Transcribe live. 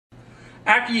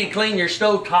After you clean your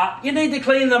stove top, you need to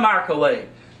clean the microwave.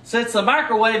 Since the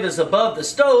microwave is above the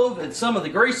stove and some of the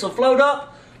grease will float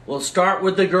up, we'll start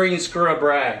with the green scrub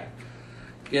rag.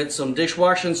 Get some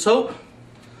dishwashing soap.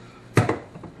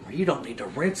 You don't need to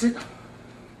rinse it.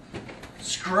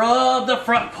 Scrub the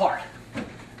front part.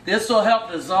 This will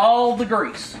help dissolve the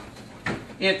grease,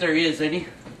 if there is any.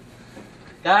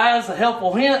 Guys, a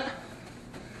helpful hint,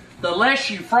 the less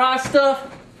you fry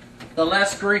stuff, the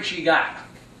less grease you got.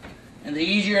 And the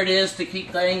easier it is to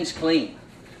keep things clean.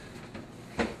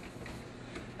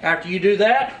 After you do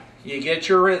that, you get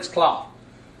your rinse cloth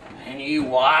and you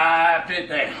wipe it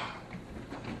down.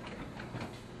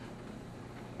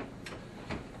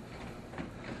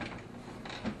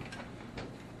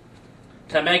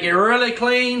 To make it really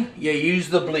clean, you use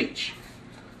the bleach.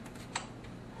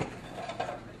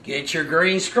 Get your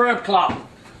green scrub cloth.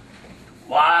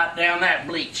 Wipe down that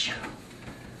bleach.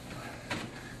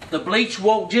 The bleach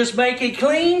won't just make it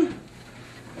clean,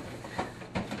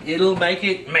 it'll make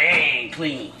it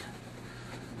clean.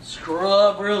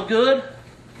 Scrub real good.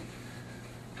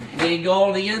 Then go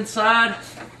on the inside.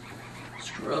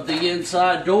 Scrub the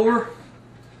inside door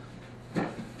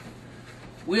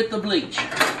with the bleach.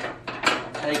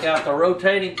 Take out the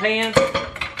rotating pan.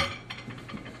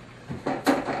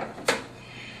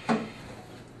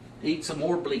 Need some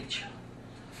more bleach.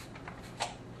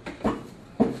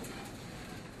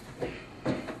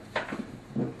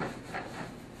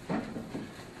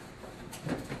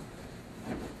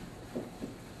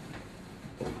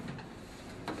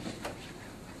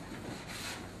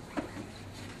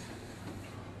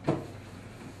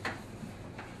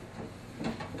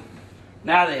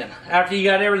 Now then, after you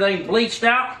got everything bleached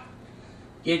out,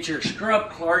 get your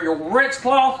scrub or your rinse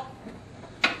cloth,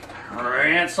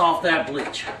 rinse off that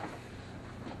bleach.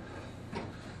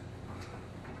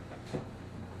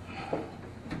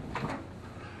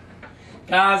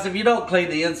 Guys, if you don't clean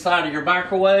the inside of your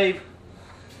microwave,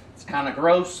 it's kind of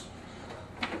gross.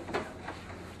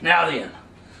 Now then,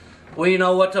 we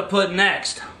know what to put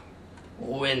next.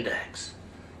 Windex.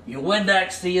 You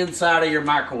Windex the inside of your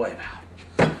microwave out.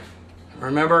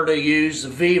 Remember to use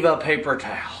Viva paper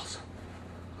towels.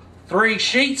 3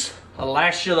 sheets will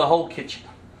last you the whole kitchen.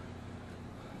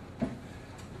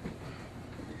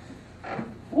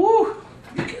 Woo!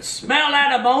 You can smell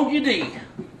that ammonia D.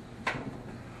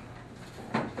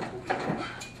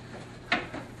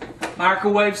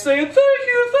 Microwave saying, thank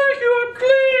you, I'm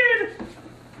clean.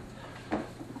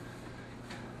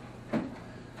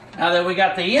 Now that we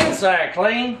got the inside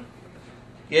clean,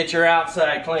 get your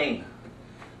outside clean.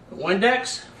 The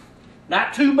Windex,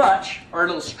 not too much or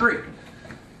it'll streak.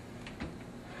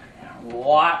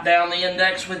 Wipe down the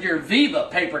index with your Viva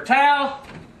paper towel.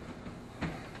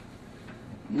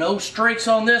 No streaks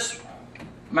on this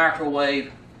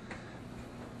microwave.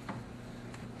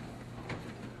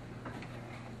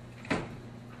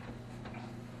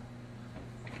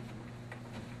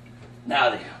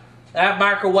 Now then, that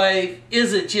microwave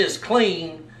isn't just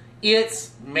clean,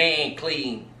 it's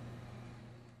clean.